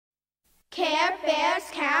Care Bears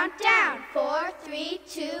countdown. 4, 3,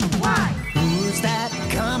 2, 1. Who's that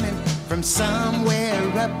coming from somewhere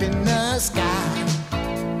up in the sky?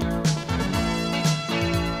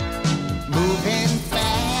 Moving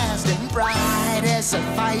fast and bright as a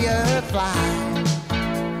firefly.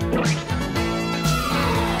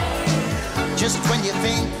 Just when you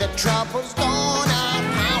think the trouble's gonna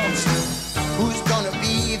pounce, who's gonna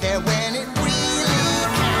be there when it really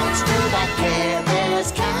counts? Do that Care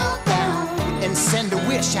Bears countdown and send a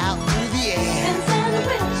wish out through the air. And send a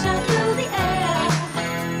wish out through the air.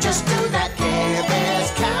 Just do that Care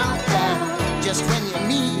Bears countdown. Just when you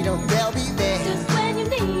need them, they'll be there. Just when you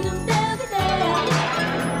need them, they'll be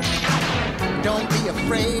there. Don't be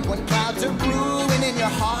afraid when clouds are brewing in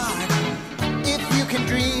your heart. If you can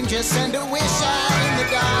dream, just send a wish out in the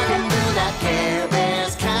dark and do that Care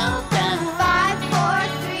Bears countdown. 5, 4,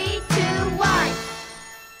 3, 2, 1.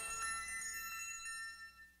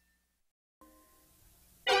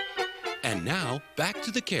 And now, back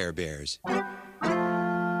to the Care Bears.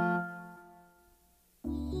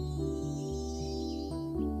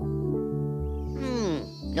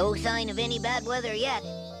 No sign of any bad weather yet.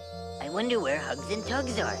 I wonder where Hugs and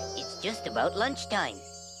Tugs are. It's just about lunchtime.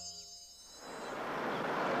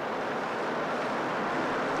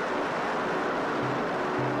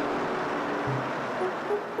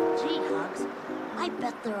 Gee, Hugs, I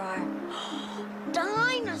bet there are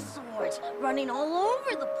dinosaurs running all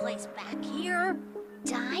over the place back here.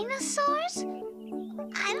 Dinosaurs?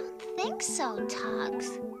 I don't think so,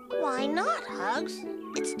 Tugs. Why not, Hugs?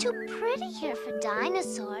 It's too pretty here for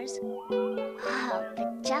dinosaurs. Oh,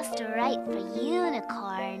 but just right for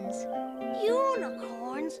unicorns.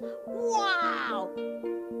 Unicorns? Wow!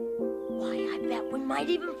 Why, I bet we might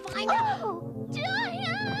even find Oh,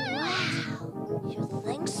 giant! Wow! You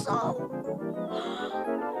think so?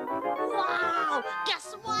 Wow!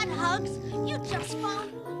 Guess what, Hugs? You just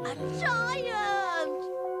found a giant!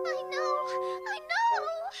 I know!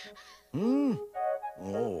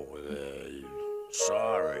 Oh,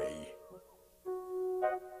 sorry.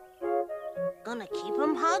 Gonna keep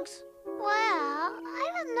him, Hugs? Well, I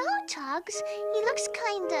don't know, Tugs. He looks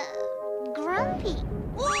kinda grumpy.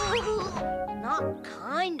 Not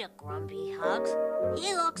kinda grumpy, Hugs.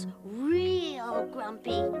 He looks real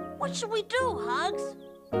grumpy. What should we do, Hugs?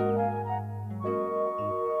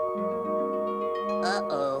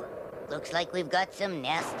 Uh-oh. Looks like we've got some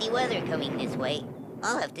nasty weather coming this way.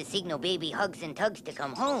 I'll have to signal baby Hugs and Tugs to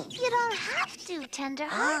come home. You don't have to, Tenderheart.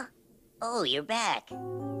 Huh? Oh, you're back.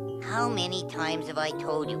 How many times have I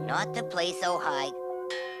told you not to play so high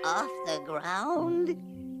off the ground?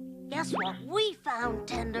 Guess what we found,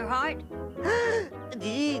 Tenderheart?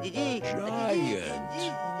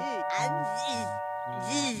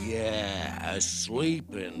 Yeah, a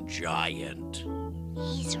sleeping giant.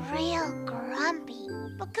 He's real grumpy.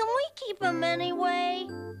 But can we keep him anyway?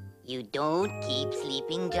 You don't keep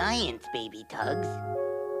sleeping giants, baby Tugs.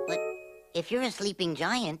 But if you're a sleeping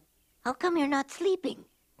giant, how come you're not sleeping?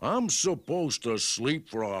 I'm supposed to sleep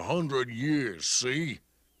for 100 years, see?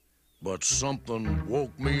 But something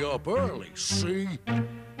woke me up early, see?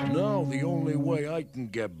 Now the only way I can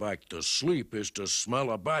get back to sleep is to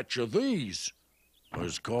smell a batch of these.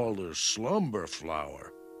 It's called a slumber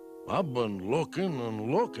flower. I've been looking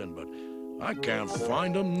and looking, but I can't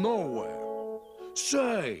find them nowhere.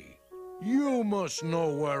 Say, you must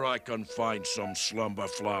know where I can find some slumber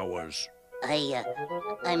flowers.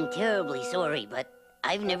 I'm terribly sorry, but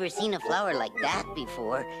I've never seen a flower like that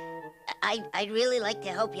before. I'd really like to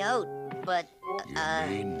help you out, but, You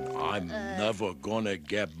mean I'm never gonna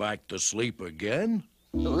get back to sleep again?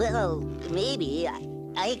 well, maybe.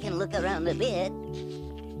 I can look around a bit.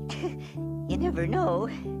 You never know.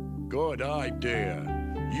 Good idea.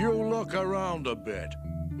 You look around a bit.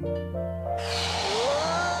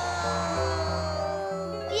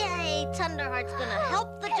 Yay! Tenderheart's gonna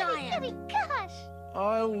help the giant. Gosh!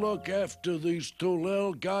 I'll look after these two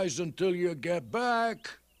little guys until you get back.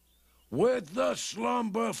 With the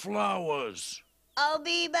slumber flowers. I'll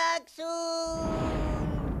be back soon.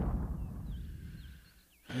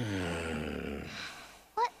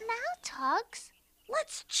 What now, Tugs?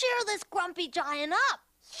 Let's cheer this grumpy giant up.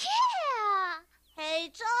 Yeah!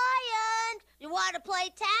 Hey, giant! You want to play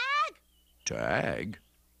tag? Tag?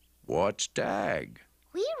 What's tag?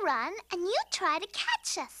 We run and you try to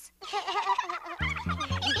catch us.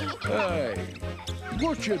 Hey,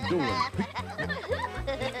 what you doing?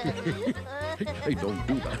 Hey, don't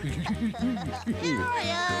do that. Here I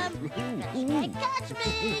am. Ooh. Catch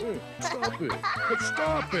me. Stop it.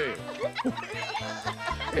 Stop it.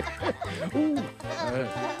 Ooh.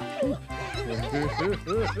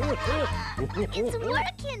 It's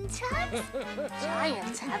working, Tugs.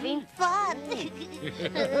 Giant's having fun.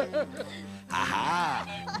 Aha!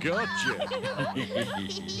 Gotcha!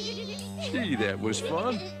 Gee, that was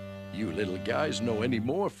fun. You little guys know any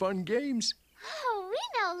more fun games? Oh, we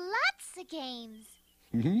know lots of games.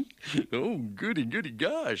 Oh, goody, goody,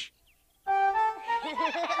 gosh.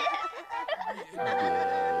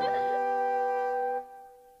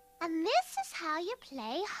 And this is how you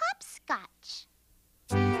play hopscotch.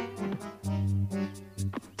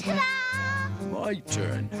 Ta-da! My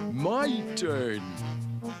turn. My turn.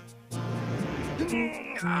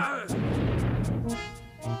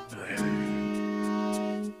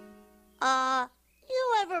 You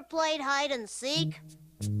ever played hide and seek?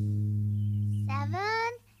 7,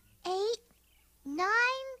 8, 9,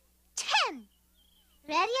 10.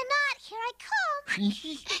 Ready or not, here I come.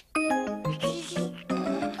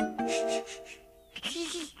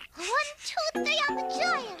 1, 2, 3, I'm a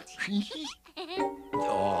giant.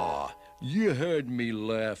 Aw, you heard me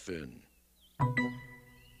laughing.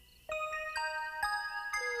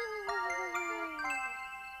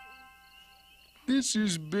 This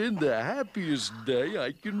has been the happiest day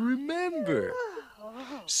I can remember.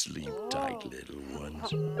 Sleep tight, little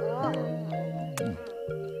ones.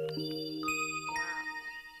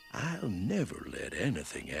 I'll never let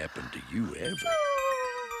anything happen to you ever.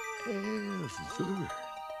 Ever.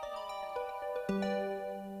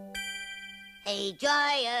 Hey,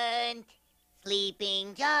 giant!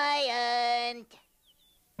 Sleeping giant!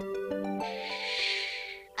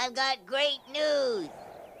 I've got great news!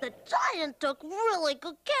 The giant took really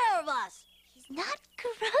good care of us. He's not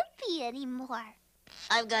grumpy anymore.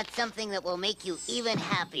 I've got something that will make you even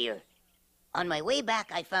happier. On my way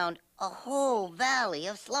back, I found a whole valley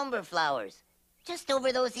of slumber flowers, just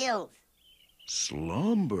over those hills.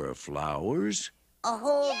 Slumber flowers? A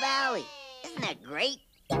whole valley. Isn't that great?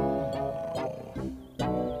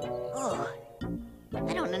 Oh,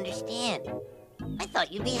 I don't understand. I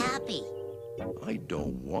thought you'd be happy. I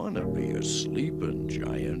don't want to be a sleeping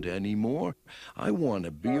giant anymore. I want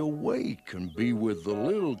to be awake and be with the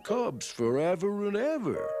little cubs forever and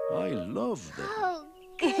ever. I love them. Oh,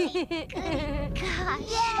 goody, goody, gosh.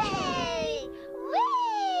 Yay! Whee!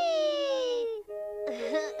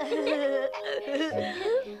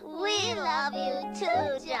 We love you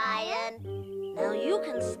too, Giant. Now you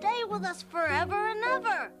can stay with us forever and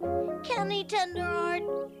ever. Kenny Tenderheart.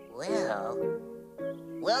 Well,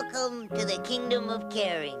 welcome to the kingdom of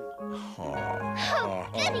caring. Oh,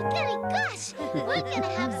 goody, goody, gosh. We're gonna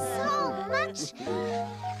have so much fun.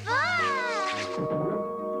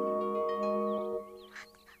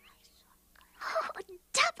 Oh,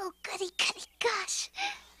 double goody, goody, gosh.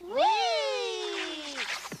 Whee!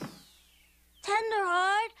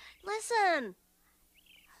 Tenderheart, listen.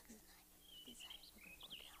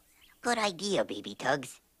 Good idea, baby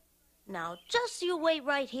Tugs. Now just you wait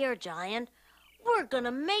right here, Giant. We're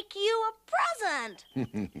gonna make you a present.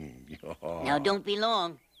 Now don't be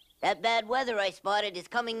long. That bad weather I spotted is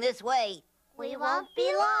coming this way. We won't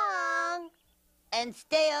be long. And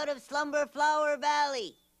stay out of Slumber Flower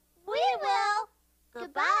Valley. We will.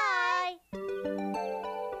 Goodbye.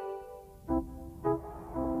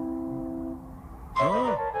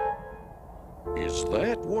 Huh? Is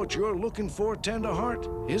that what you're looking for, Tenderheart?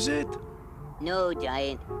 Is it? No,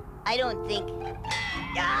 Giant. I don't think...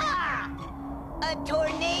 Ah! A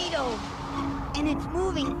tornado! And it's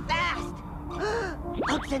moving fast!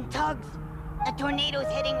 Tugs and Tugs! The tornado's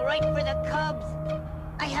heading right for the cubs!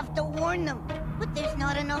 I have to warn them, but there's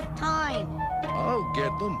not enough time. I'll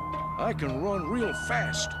get them. I can run real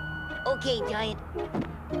fast. Okay, Giant.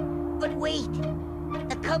 But wait!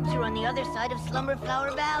 The cubs are on the other side of Slumber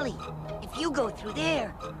Flower Valley. If you go through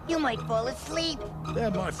there, you might fall asleep. They're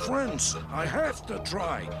my friends. I have to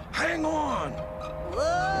try. Hang on.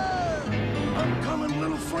 Whoa! I'm coming,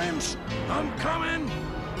 little friends. I'm coming.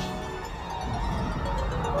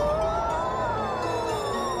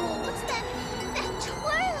 What's that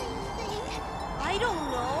twirling thing? I don't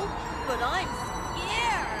know, but I'm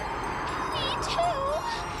scared. Me too.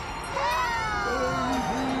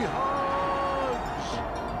 Baby hugs.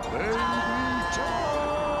 Baby tugs.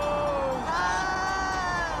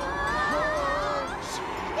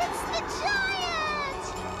 It's the giant!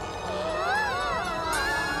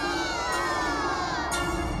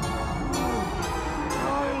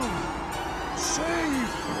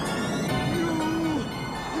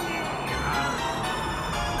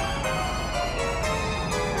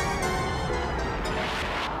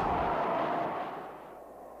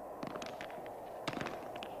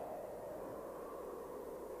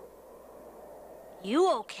 you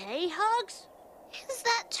okay, Hugs? Is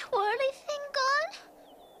that twirly thing gone?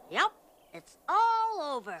 Yep, it's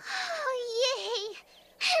all over. Oh, yay!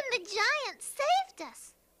 And the giant saved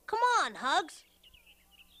us. Come on, Hugs.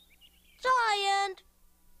 Giant!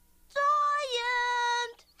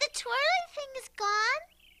 Giant! The twirly thing is gone.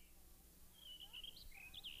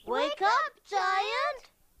 Wake up, Giant!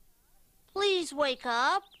 Please wake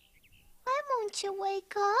up. Why won't you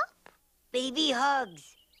wake up? Baby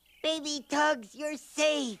Hugs. Baby Tugs, you're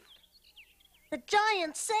safe. The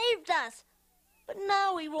giant saved us, but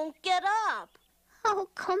now he won't get up. Oh,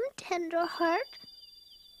 come, Tenderheart.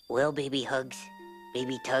 Well, Baby Hugs,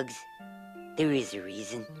 Baby Tugs, there is a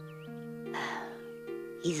reason.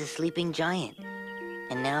 He's a sleeping giant,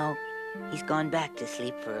 and now he's gone back to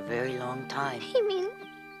sleep for a very long time. You mean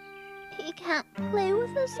he can't play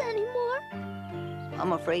with us anymore?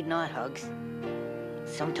 I'm afraid not, Hugs.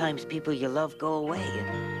 Sometimes people you love go away,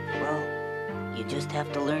 and, well, you just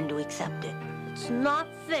have to learn to accept it. It's not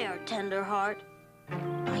fair, Tenderheart.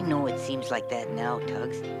 I know it seems like that now,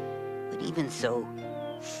 Tugs, but even so,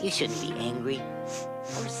 you shouldn't be angry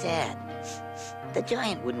or sad. The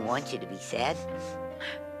giant wouldn't want you to be sad.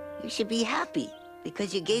 You should be happy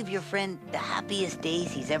because you gave your friend the happiest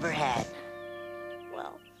days he's ever had.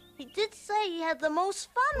 Well, he did say he had the most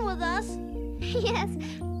fun with us. Yes,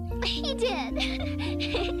 he did.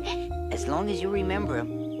 As long as you remember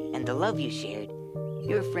him and the love you shared,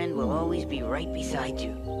 your friend will always be right beside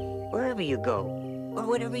you, wherever you go or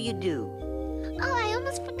whatever you do. Oh, I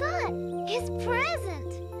almost forgot. His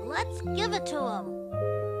present. Let's give it to him.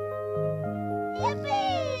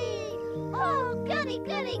 Yippee! Oh, goody,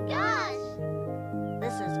 goody, gosh.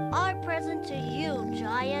 This is our present to you,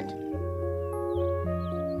 Giant.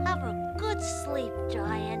 Have a good sleep,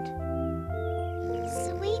 Giant.